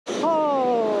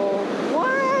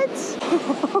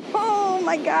Oh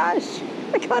my gosh,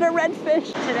 I caught a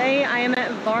redfish. Today I am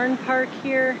at Varn Park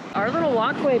here. Our little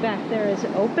walkway back there is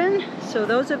open. So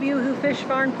those of you who fish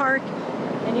Varn Park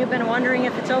and you've been wondering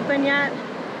if it's open yet,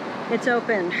 it's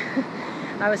open.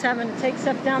 I was having to take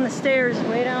stuff down the stairs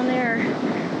way down there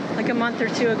like a month or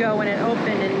two ago when it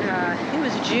opened in, I think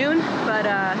it was June. But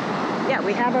yeah,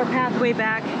 we have our pathway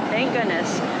back, thank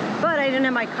goodness. But I didn't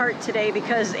have my cart today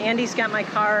because Andy's got my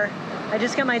car. I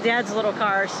just got my dad's little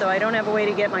car, so I don't have a way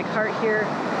to get my cart here.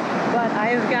 But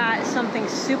I've got something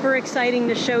super exciting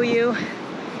to show you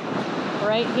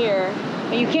right here.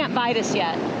 But you can't buy this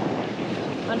yet,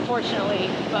 unfortunately,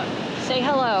 but say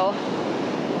hello.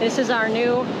 This is our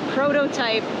new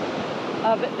prototype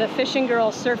of the Fishin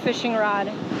Girl surf fishing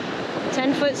rod.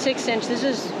 10 foot 6 inch. This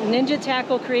is Ninja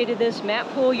Tackle created this. Matt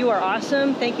Poole, you are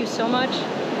awesome. Thank you so much.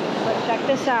 But check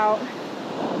this out.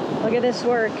 Look at this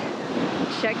work.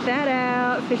 Check that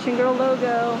out. Fishin Girl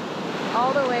logo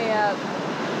all the way up.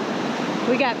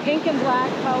 We got pink and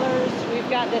black colors. We've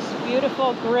got this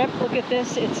beautiful grip. Look at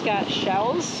this. It's got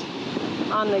shells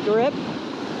on the grip.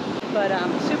 But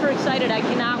I'm super excited. I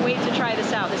cannot wait to try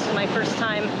this out. This is my first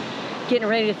time getting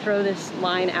ready to throw this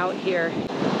line out here.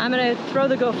 I'm gonna throw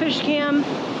the Go Fish Cam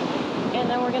and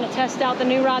then we're gonna test out the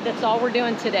new rod. That's all we're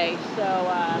doing today. So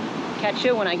catch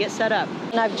you when I get set up.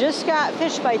 And I've just got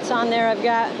fish bites on there. I've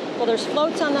got, well, there's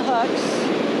floats on the hooks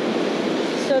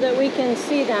so that we can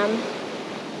see them,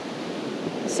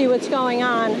 see what's going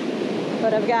on.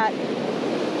 But I've got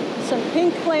some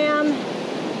pink clam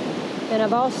and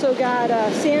I've also got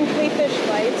sand flea fish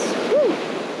bites. Woo!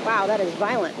 Wow, that is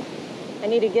violent. I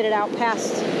need to get it out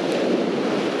past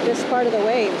this part of the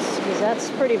waves because that's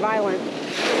pretty violent.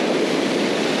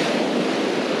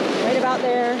 Right about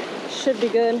there, should be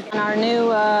good. On our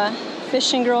new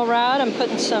Fishin Girl rod, I'm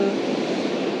putting some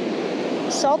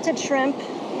salted shrimp.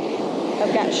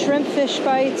 I've got shrimp fish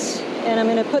bites, and I'm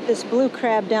gonna put this blue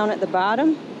crab down at the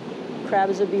bottom.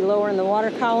 Crabs would be lower in the water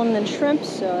column than shrimp,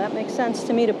 so that makes sense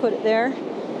to me to put it there.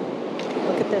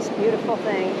 Look at this beautiful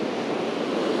thing.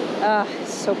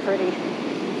 It's so pretty.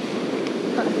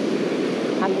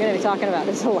 I'm gonna be talking about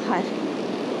this a lot.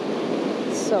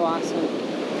 It's so awesome.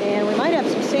 And we might have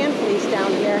some sand fleas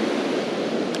down here,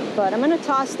 but I'm gonna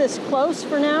toss this close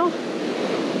for now.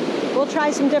 We'll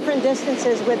try some different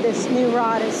distances with this new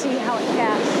rod and see how it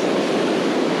casts.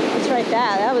 That's right,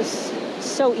 that was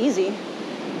so easy.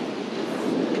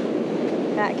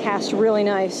 That cast really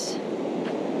nice.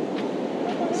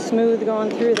 Smooth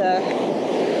going through the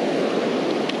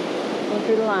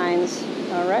lines.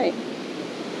 All right.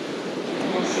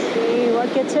 We'll see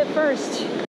what gets hit first.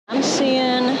 I'm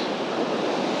seeing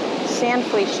sand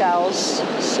flea shells,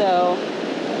 so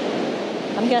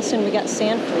I'm guessing we got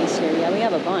sand fleas here. Yeah, we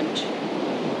have a bunch.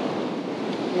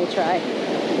 Let me try.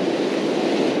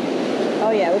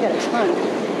 Oh yeah, we got a ton.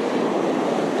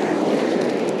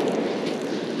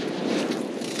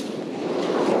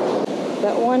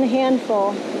 Got one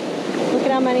handful. Look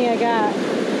at how many I got.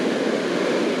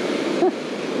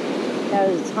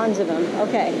 There's tons of them.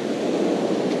 Okay.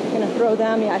 I'm gonna throw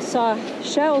them. Yeah, I saw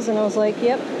shells and I was like,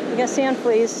 yep, we got sand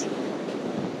fleas.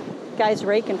 Guy's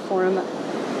raking for them.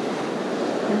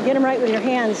 Get them right with your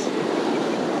hands.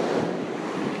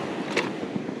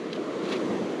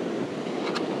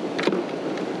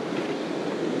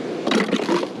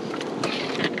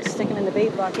 Stick them in the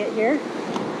bait bucket here.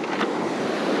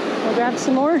 We'll grab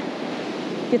some more,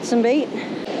 get some bait.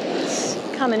 It's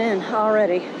coming in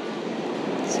already.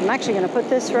 So I'm actually gonna put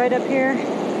this right up here.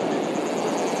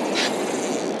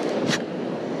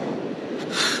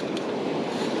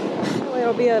 That way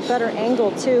it'll be a better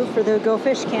angle too for the Go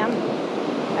Fish Cam,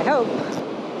 I hope.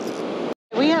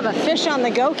 We have a fish on the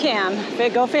Go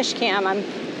Fish Cam. I'm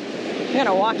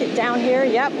gonna walk it down here.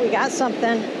 Yep, we got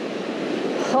something.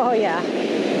 Oh yeah.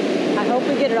 I hope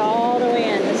we get it all the way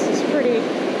in. This is pretty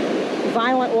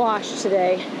violent wash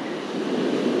today.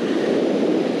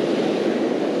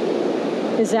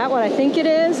 Is that what I think it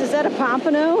is? Is that a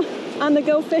pompano on the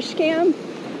Go Fish Cam?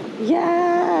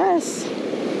 Yes!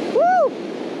 Woo!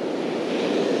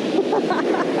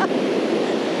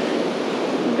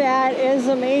 That is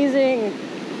amazing.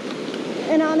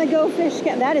 And on the Go Fish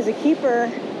Cam, that is a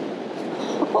keeper.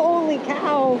 Holy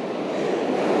cow.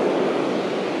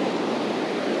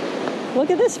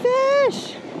 Look at this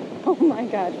fish. Oh my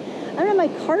God. I don't have my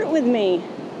cart with me.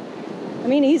 I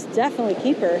mean, he's definitely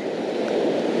keeper.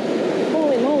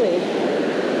 Holy moly.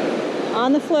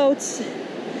 On the floats.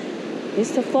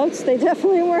 These two floats, they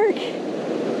definitely work.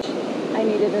 I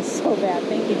needed this so bad.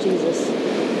 Thank you, Jesus.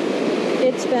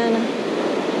 It's been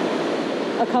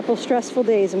a couple stressful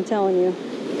days, I'm telling you.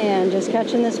 And just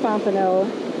catching this pompano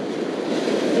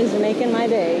is making my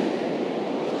day.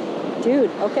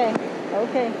 Dude, okay,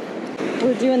 okay.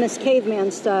 We're doing this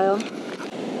caveman style.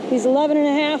 He's 11 and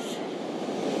a half.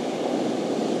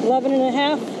 11 and a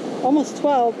half, almost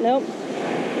 12, nope.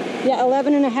 Yeah,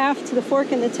 11 and a half to the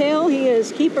fork in the tail. He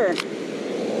is keeper.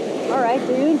 All right,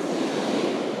 dude.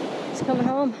 He's coming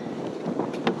home.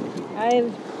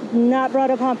 I've not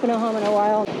brought a pompano home in a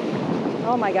while.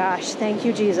 Oh my gosh, thank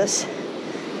you, Jesus.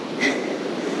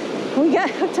 We got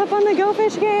hooked up on the Go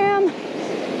Fish Cam,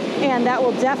 and that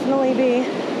will definitely be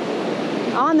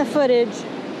on the footage.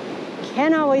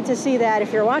 Cannot wait to see that.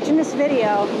 If you're watching this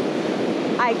video,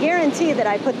 I guarantee that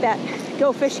I put that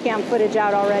Go Fish Cam footage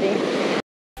out already.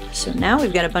 So now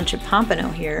we've got a bunch of pompano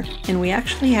here, and we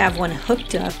actually have one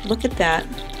hooked up. Look at that.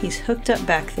 He's hooked up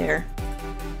back there.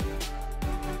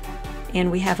 And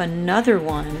we have another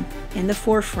one in the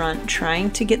forefront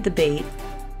trying to get the bait.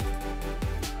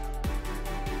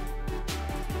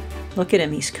 Look at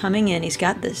him, he's coming in. He's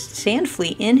got this sand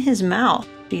flea in his mouth.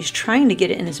 He's trying to get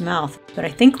it in his mouth. But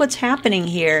I think what's happening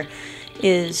here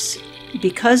is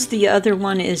because the other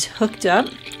one is hooked up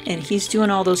and he's doing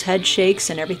all those head shakes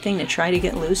and everything to try to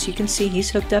get loose, you can see he's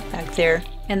hooked up back there.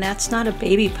 And that's not a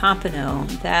baby pompano.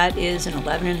 That is an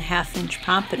 11.5-inch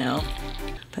pompano.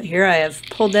 But here I have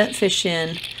pulled that fish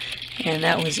in, and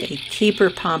that was a keeper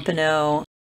pompano.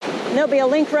 And there'll be a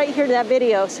link right here to that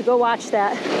video, so go watch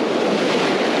that.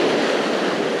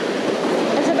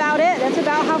 That's about it. That's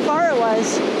about how far it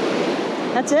was.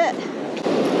 That's it.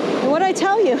 And what did I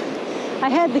tell you? I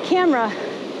had the camera.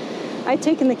 I'd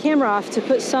taken the camera off to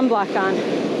put sunblock on,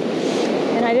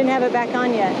 and I didn't have it back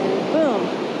on yet. And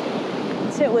boom,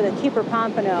 it's hit with a keeper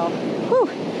pompano. Whew.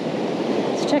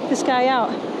 Let's check this guy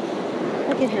out.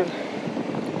 Look at him.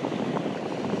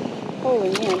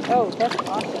 Holy man. Oh, that's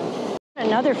awesome.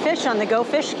 Another fish on the Go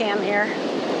Fish Cam here.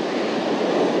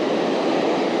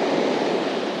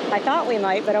 I thought we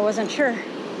might, but I wasn't sure.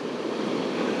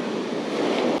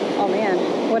 Oh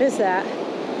man, what is that?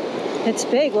 It's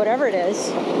big, whatever it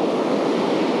is.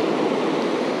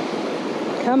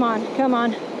 Come on, come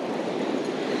on.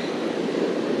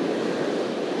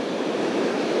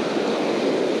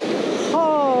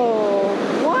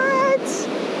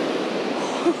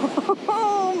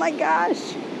 Oh my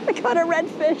gosh, I caught a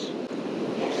redfish.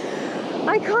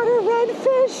 I caught a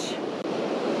redfish.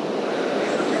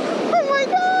 Oh my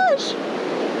gosh.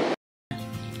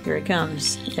 Here it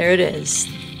comes. There it is,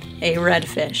 a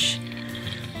redfish.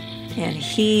 And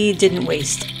he didn't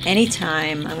waste any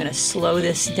time. I'm gonna slow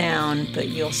this down, but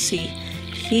you'll see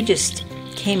he just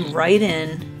came right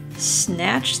in,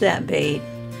 snatched that bait,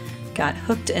 got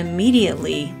hooked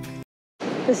immediately.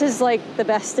 This is like the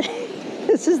best day.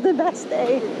 This is the best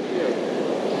day.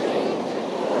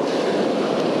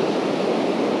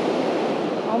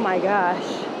 Oh my gosh.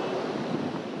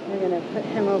 We're gonna put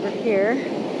him over here.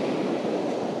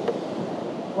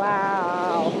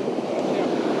 Wow.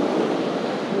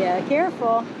 Yeah,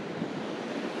 careful.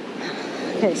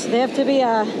 Okay, so they have to be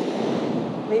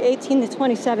 18 to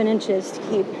 27 inches to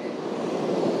keep.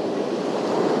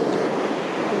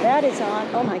 And that is on,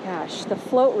 oh my gosh, the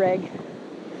float rig.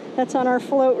 That's on our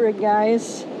float rig,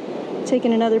 guys.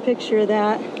 Taking another picture of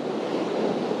that.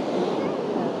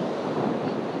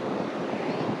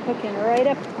 Hooking right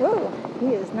up. Whoa, he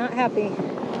is not happy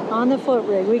on the float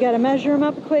rig. We got to measure him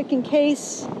up quick in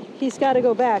case he's got to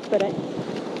go back, but I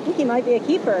think he might be a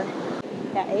keeper.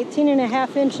 Yeah,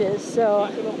 18.5 inches, so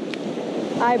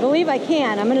I believe I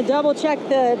can. I'm going to double check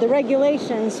the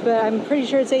regulations, but I'm pretty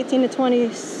sure it's 18 to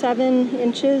 27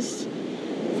 inches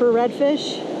for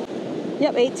redfish.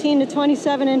 Yep, 18 to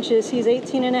 27 inches. He's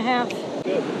 18.5.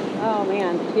 Good. Oh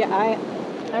man, yeah, I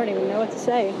don't even know what to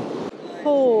say.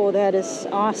 Oh, that is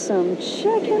awesome.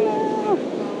 Check him out.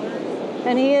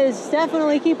 And he is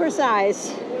definitely keeper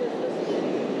size.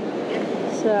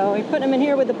 So we put him in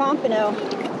here with the pompano.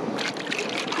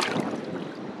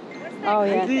 Oh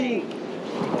yeah.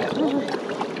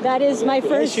 That is my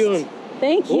first.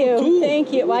 Thank you,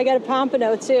 thank you. Well, I got a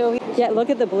pompano too. Yeah,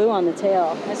 look at the blue on the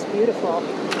tail. That's beautiful.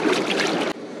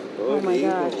 Oh my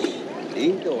gosh.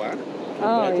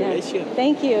 Oh yeah.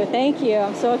 Thank you, thank you.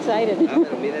 I'm so excited.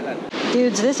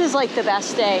 Dudes, this is like the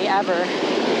best day ever.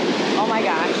 Oh my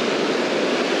gosh.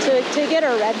 To get a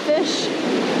redfish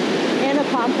and a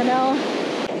pompano.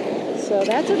 So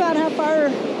that's about how far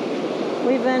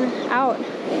we've been out.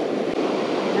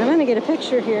 I'm gonna get a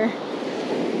picture here.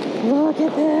 Look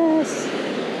at this.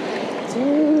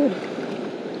 Dude.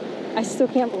 I still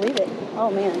can't believe it. Oh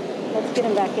man, let's get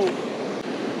him back in.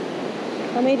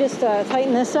 Let me just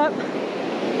tighten this up.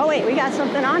 Oh wait, we got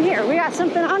something on here. We got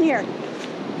something on here.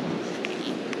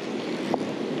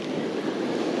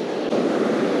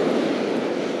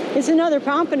 It's another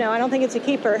pompano. I don't think it's a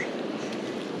keeper.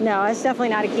 No, it's definitely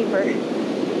not a keeper.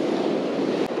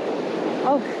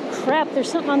 Oh crap,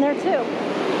 there's something on there too.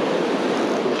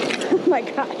 Oh my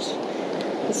gosh.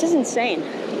 This is insane.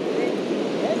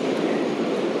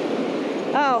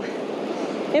 Oh,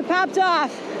 it popped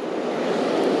off.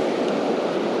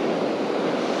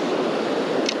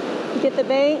 Get the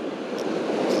bait?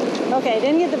 Okay,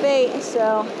 didn't get the bait,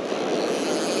 so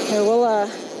here we'll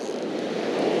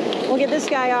get this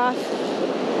guy off.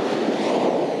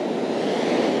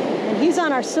 And he's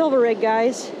on our silver rig,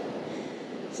 guys.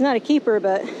 It's not a keeper,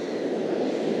 but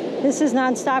this is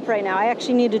non-stop right now. I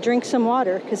actually need to drink some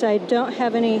water because I don't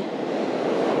have any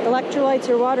electrolytes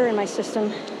or water in my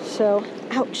system. So,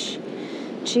 ouch.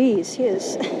 Jeez, he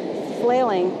is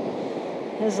flailing.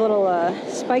 His little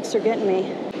spikes are getting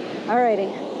me.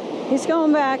 Alrighty, he's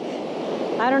going back.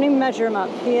 I don't even measure him up.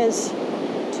 He is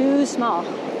too small.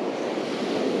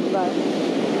 But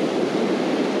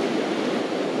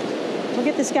we'll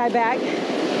get this guy back.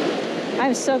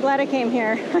 I'm so glad I came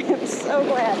here. I am so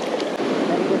glad.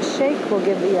 Got a good shake. We'll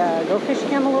give the Go Fish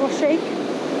Cam a little shake.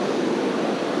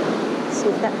 See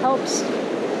if that helps.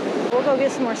 We'll go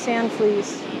get some more sand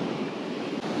fleas.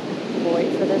 We'll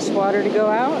wait for this water to go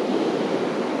out.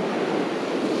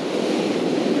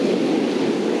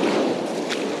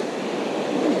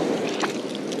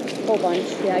 Whole bunch.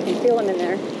 Yeah, I can feel them in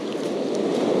there.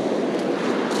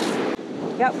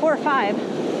 Got 4 or 5.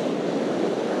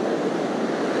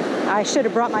 I should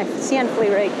have brought my sand flea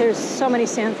rake. There's so many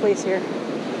sand fleas here.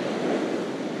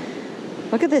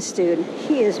 Look at this dude.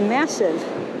 He is massive.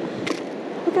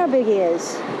 Look how big he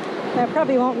is. I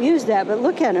probably won't use that, but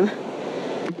look at him.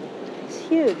 He's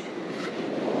huge.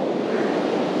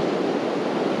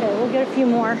 Okay, we'll get a few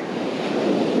more.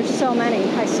 There's so many.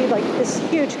 I see like this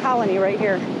huge colony right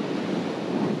here.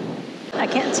 I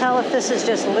can't tell if this is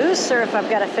just loose or if I've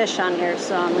got a fish on here,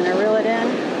 so I'm gonna reel it in,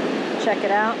 check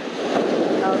it out.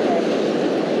 Okay.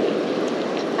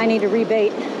 I need to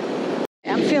rebait.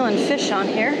 I'm feeling fish on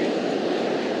here.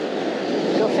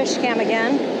 Go Fish Cam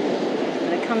again. I'm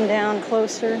gonna come down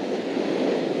closer.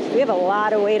 We have a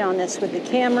lot of weight on this with the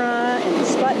camera and the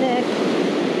Sputnik.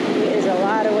 It is a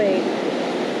lot of weight.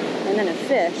 And then a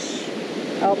fish.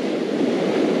 Oh,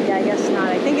 yeah, I guess not.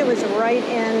 I think it was right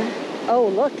in. Oh,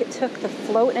 look, it took the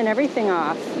float and everything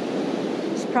off.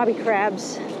 It's probably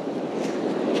crabs.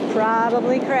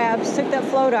 Probably crabs. Took that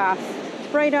float off.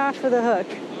 Right off of the hook.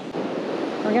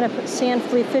 We're gonna put sand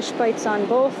flea fish bites on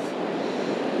both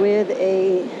with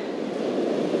a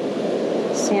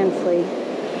sand flea.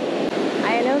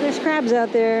 I know there's crabs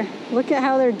out there. Look at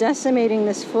how they're decimating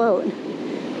this float.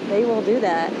 They will do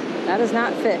that. That is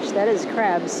not fish, that is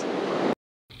crabs.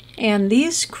 And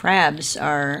these crabs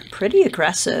are pretty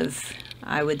aggressive,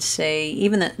 I would say.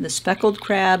 Even the speckled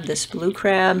crab, this blue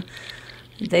crab,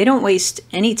 they don't waste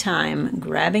any time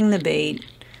grabbing the bait.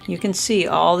 You can see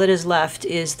all that is left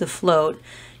is the float,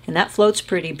 and that float's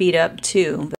pretty beat up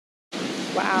too.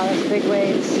 Wow, that's big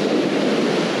waves.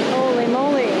 Holy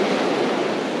moly.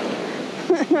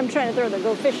 I'm trying to throw the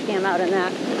Go Fish Cam out in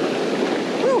that.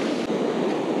 Woo.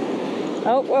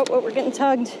 Oh, we're getting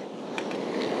tugged.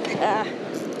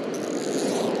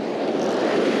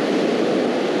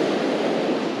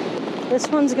 This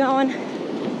one's going.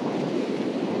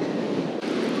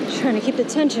 Trying to keep the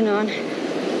tension on.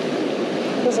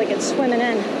 Feels like it's swimming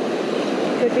in.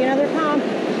 Could be another pomp.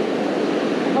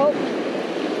 Oh.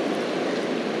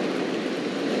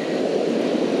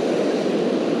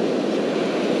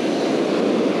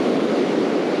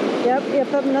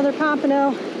 Yep, another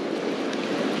pompano.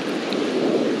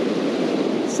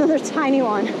 It's another tiny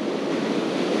one.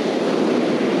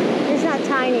 He's not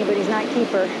tiny, but he's not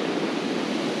keeper.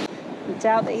 I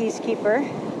doubt that he's keeper.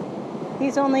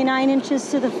 He's only 9 inches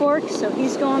to the fork, so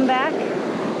he's going back.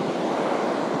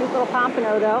 Cute little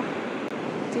pompano, though.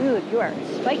 Dude, you are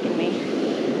spiking me.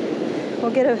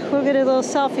 We'll get a little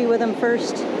selfie with him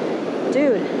first.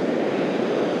 Dude.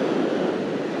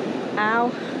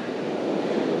 Ow.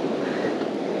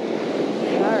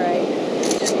 All right.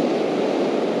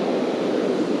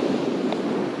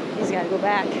 He's got to go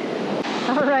back.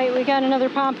 All right, we got another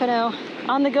pompano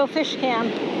on the Go Fish Cam.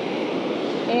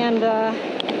 And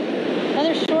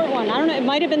another short one. I don't know, it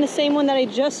might have been the same one that I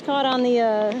just caught on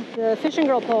the Fishin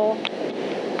Girl pole.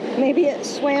 Maybe it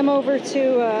swam over to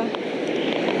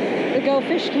the Go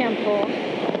Fish Cam pole.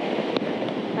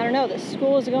 I don't know, the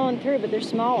school is going through, but they're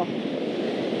small.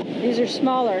 These are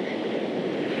smaller.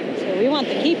 So we want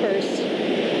the keepers.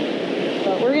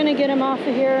 But we're gonna get him off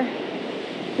of here.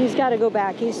 He's gotta go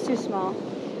back, he's too small.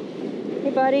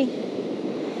 Hey buddy.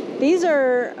 These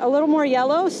are a little more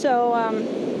yellow, so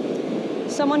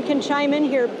someone can chime in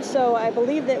here. So I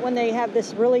believe that when they have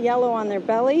this really yellow on their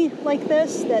belly like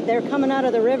this, that they're coming out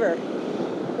of the river,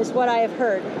 is what I have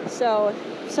heard. So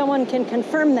someone can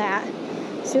confirm that.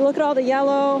 See, look at all the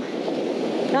yellow.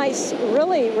 Nice,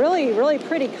 really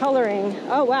pretty coloring.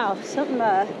 Oh wow, something,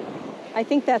 I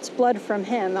think that's blood from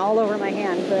him all over my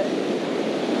hand, but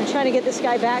I'm trying to get this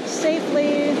guy back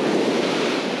safely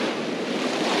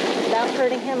without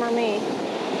hurting him or me.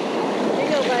 Here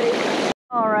you go, buddy.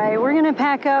 All right, we're gonna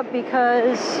pack up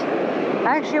because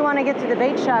I actually want to get to the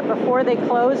bait shop before they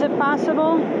close if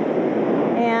possible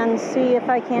and see if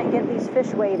I can't get these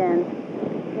fish weighed in.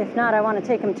 If not, I want to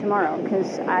take them tomorrow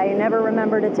because I never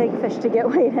remember to take fish to get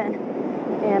weighed in,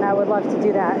 and I would love to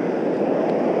do that.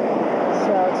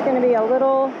 So it's going to be a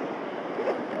little,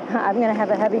 I'm going to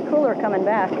have a heavy cooler coming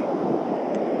back,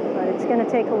 but it's going to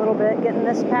take a little bit getting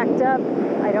this packed up.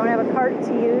 I don't have a cart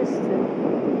to use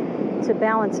to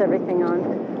balance everything on.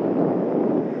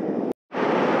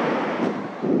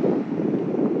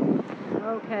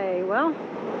 Okay, well,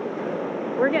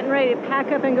 we're getting ready to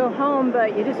pack up and go home,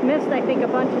 but you just missed, I think, a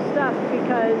bunch of stuff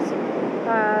because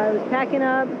I was packing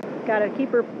up, got a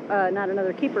keeper, not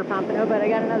another keeper pompano, but I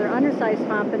got another undersized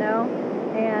pompano,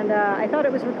 and I thought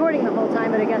it was recording the whole time,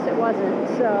 but I guess it wasn't.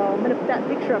 So I'm going to put that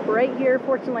picture up right here.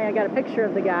 Fortunately, I got a picture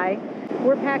of the guy.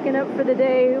 We're packing up for the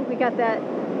day. We got that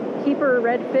keeper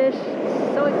redfish.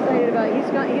 So excited about it.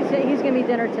 He's going to be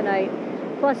dinner tonight,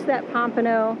 plus that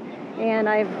pompano, and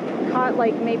I've caught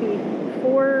like maybe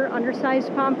 4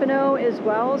 undersized pompano as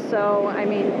well. So I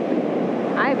mean,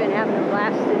 I've been having a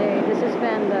blast today. This has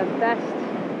been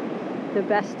the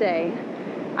best day.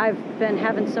 I've been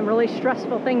having some really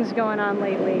stressful things going on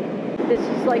lately. This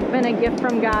has like been a gift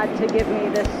from God to give me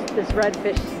this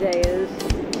redfish today. It is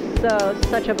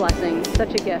such a blessing,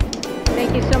 such a gift.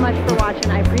 Thank you so much for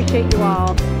watching. I appreciate you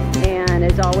all, and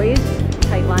as always,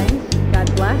 tight lines.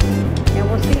 God bless, and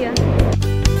we'll see you.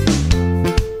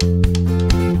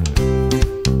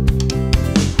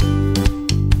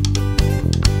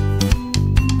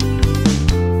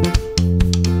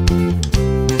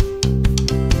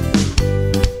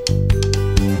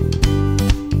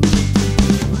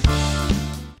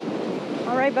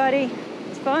 Buddy,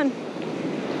 it's fun,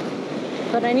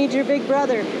 but I need your big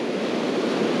brother.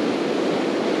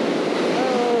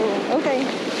 Oh, okay.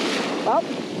 Well,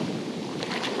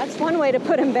 that's one way to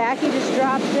put him back. He just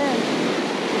dropped in.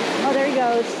 Oh, there he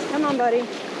goes. Come on, buddy.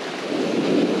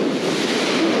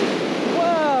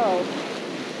 Whoa.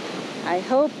 I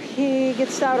hope he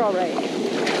gets out all right.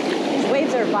 These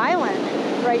waves are violent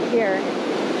right here.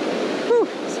 Whew,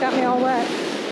 it's got me all wet.